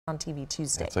on TV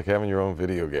Tuesday. It's like having your own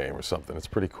video game or something. It's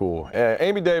pretty cool.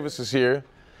 Amy Davis is here.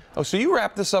 Oh, so you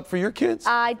wrapped this up for your kids?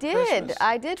 I did. Christmas?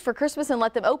 I did for Christmas and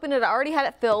let them open it. I already had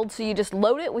it filled, so you just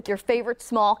load it with your favorite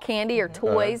small candy or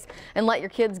toys and let your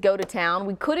kids go to town.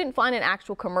 We couldn't find an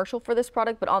actual commercial for this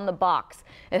product, but on the box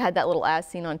it had that little As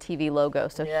Seen on TV logo.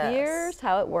 So here's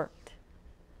how it worked.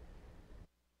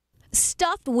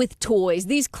 Stuffed with toys,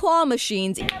 these claw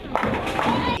machines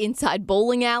inside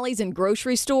bowling alleys and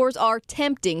grocery stores are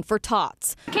tempting for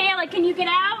tots. Kayla, can you get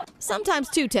out? Sometimes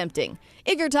too tempting.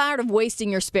 If you're tired of wasting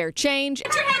your spare change,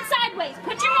 Put your head sideways.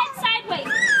 Put your head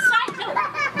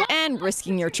sideways. and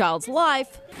risking your child's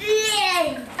life,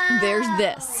 there's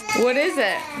this. What is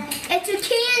it? It's a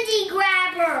candy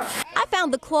grabber. I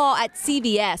found the claw at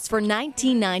CVS for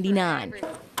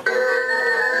 $19.99.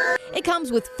 It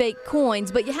comes with fake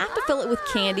coins, but you have to fill it with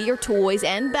candy or toys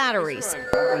and batteries.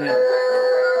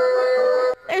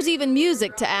 There's even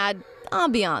music to add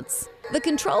ambiance. The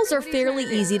controls are fairly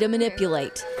easy to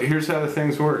manipulate. Here's how the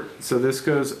things work. So this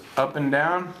goes up and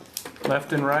down,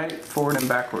 left and right, forward and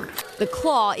backward. The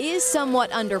claw is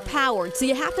somewhat underpowered, so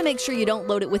you have to make sure you don't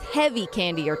load it with heavy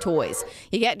candy or toys.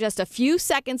 You get just a few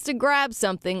seconds to grab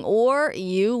something or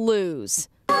you lose.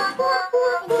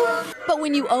 But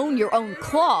when you own your own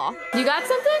claw, You got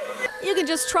something? you can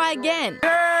just try again.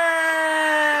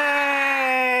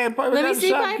 Hey! Let me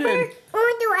see, Piper.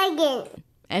 Again.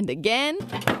 And again.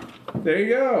 There you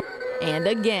go. And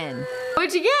again.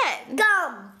 What'd you get?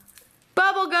 Gum.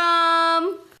 Bubble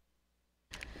gum.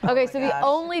 Okay, so the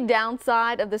only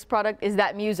downside of this product is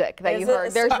that music that you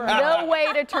heard. There's no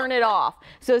way to turn it off.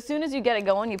 So as soon as you get it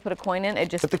going, you put a coin in, it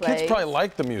just But the plays. kids probably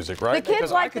like the music, right? The kids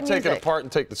because like I could the take it music. apart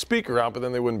and take the speaker out, but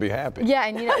then they wouldn't be happy. Yeah,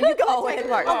 and you know, you can take it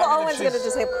apart. Uncle Owen's going to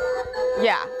just say,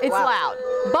 Yeah, it's loud.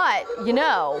 But, you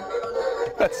know,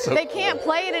 That's so they can't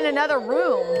play it in another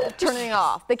room, turning it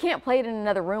off. They can't play it in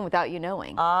another room without you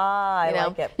knowing. I You know?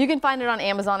 like it. You can find it on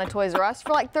Amazon and Toys R Us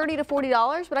for like $30 to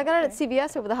 $40, but I got it at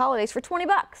CVS over the holidays for $20.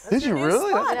 Did you really?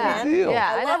 spot, That's a man. good deal.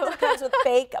 Yeah, I love that it comes with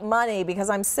fake money because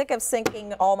I'm sick of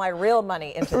sinking all my real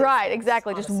money into this. Right,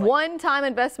 exactly. Just one-time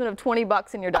investment of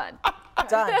 $20 and you're done.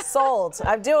 Done. Sold.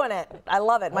 I'm doing it. I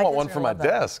love it. I want one for my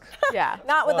desk. Yeah.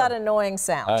 Not with that annoying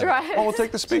sound. Right. Oh, we'll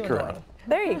take the speaker out.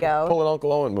 There you go. Pull an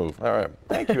Uncle Owen move. All right.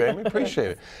 Thank you, Amy.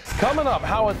 Appreciate it. Coming up,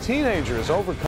 how a teenager is overcoming